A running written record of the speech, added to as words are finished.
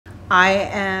I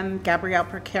am Gabrielle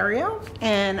Percario,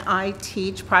 and I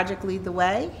teach Project Lead the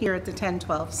Way here at the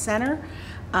 1012 Center.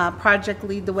 Project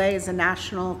Lead the Way is a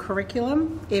national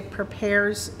curriculum. It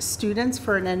prepares students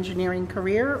for an engineering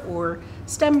career or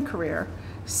STEM career.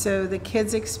 So the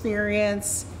kids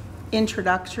experience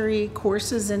introductory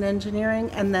courses in engineering,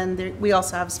 and then we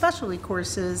also have specialty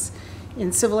courses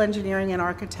in civil engineering and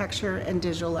architecture and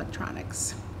digital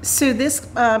electronics. So this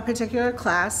particular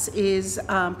class is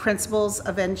Principles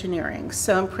of Engineering.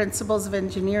 So in Principles of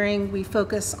Engineering, we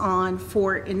focus on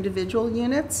 4 individual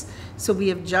units. So we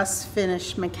have just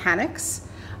finished mechanics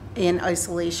in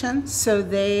isolation. So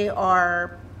they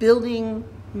are building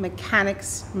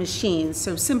mechanics machines,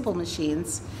 so simple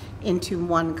machines, into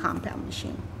one compound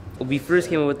machine. We first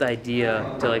came up with the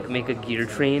idea to make a gear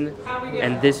train,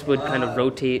 and this would kind of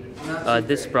rotate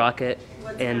this sprocket,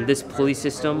 and this pulley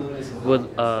system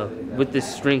would, with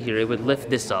this string here, it would lift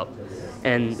this up.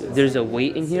 And there's a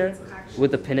weight in here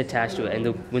with a pin attached to it,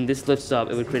 and when this lifts up,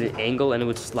 it would create an angle and it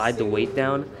would slide the weight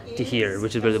down to here,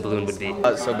 which is where the balloon would be.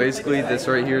 So basically this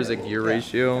right here is a gear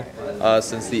ratio.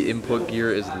 Since the input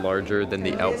gear is larger than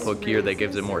the output gear, that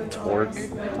gives it more torque,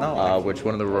 which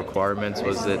one of the requirements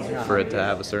was for it to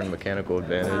have a certain mechanical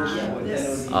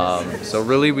advantage. So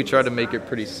really we try to make it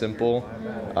pretty simple.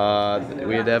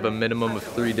 We had to have a minimum of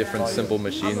 3 different simple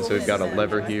machines, so we've got a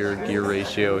lever here, gear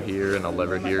ratio here, and a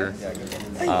lever here.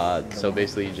 So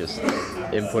basically you just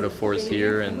input a force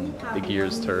here and the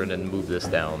gears turn and move this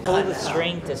down. Pull the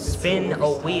string to spin a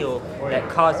wheel that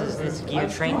causes this gear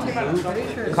train to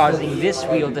move, causing this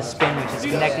wheel to spin, which is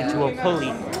connected to a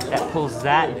pulley that pulls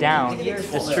that down.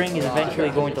 The string is eventually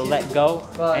going to let go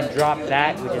and drop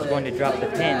that, which is going to drop the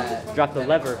pin, drop the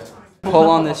lever. Pull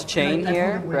on this chain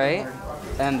here, right?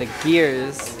 And the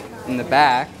gears in the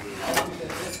back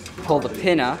pull the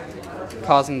pin up,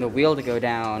 causing the wheel to go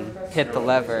down, hit the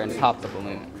lever, and pop the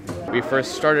balloon. We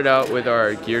first started out with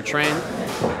our gear train,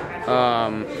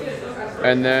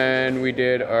 and then we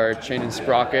did our chain and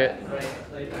sprocket,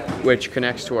 which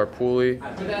connects to our pulley,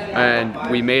 and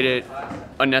we made it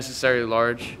unnecessarily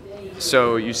large.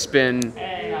 So you spin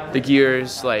the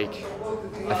gears like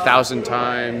 1,000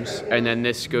 times, and then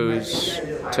this goes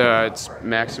to its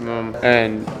maximum,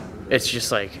 and it's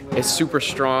just it's super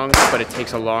strong, but it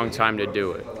takes a long time to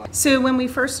do it. So when we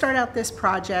first start out this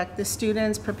project, the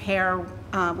students prepare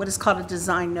what is called a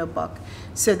design notebook.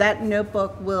 So that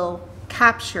notebook will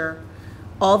capture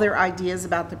all their ideas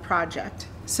about the project.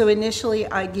 So initially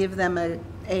I give them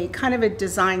a kind of a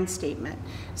design statement.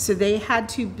 So they had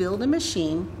to build a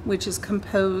machine which is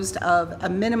composed of a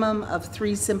minimum of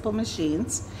 3 simple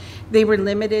machines. They were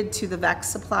limited to the VEX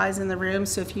supplies in the room,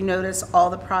 so if you notice, all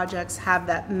the projects have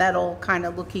that metal kind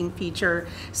of looking feature,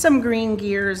 some green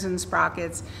gears and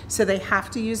sprockets, so they have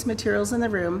to use materials in the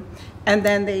room. And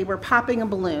then they were popping a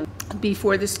balloon.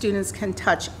 Before the students can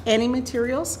touch any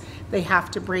materials, they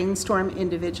have to brainstorm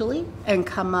individually and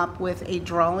come up with a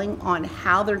drawing on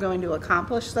how they're going to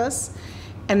accomplish this.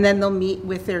 And then they'll meet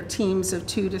with their teams of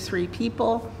 2 to 3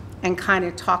 people and kind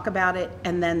of talk about it,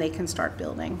 and then they can start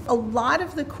building. A lot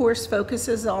of the course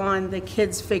focuses on the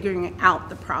kids figuring out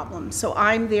the problem. So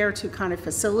I'm there to kind of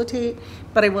facilitate,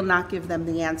 but I will not give them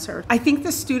the answer. I think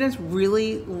the students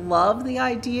really love the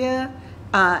idea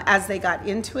as they got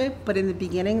into it, but in the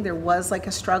beginning there was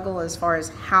a struggle as far as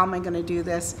how am I going to do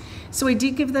this. So I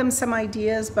did give them some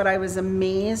ideas, but I was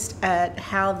amazed at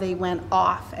how they went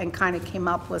off and kind of came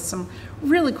up with some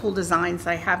really cool designs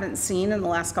that I haven't seen in the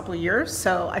last couple of years.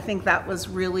 So I think that was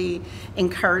really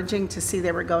encouraging to see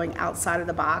they were going outside of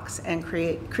the box, and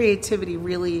creativity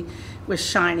really was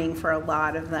shining for a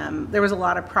lot of them. There was a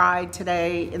lot of pride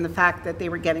today in the fact that they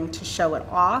were getting to show it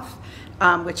off,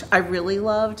 which I really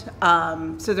loved.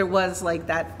 So there was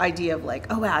that idea of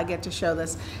oh wow, I get to show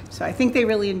this. So I think they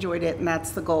really enjoyed it, and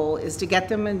that's the goal, is to get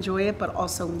them to enjoy it, but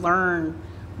also learn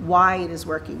why it is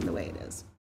working the way it is.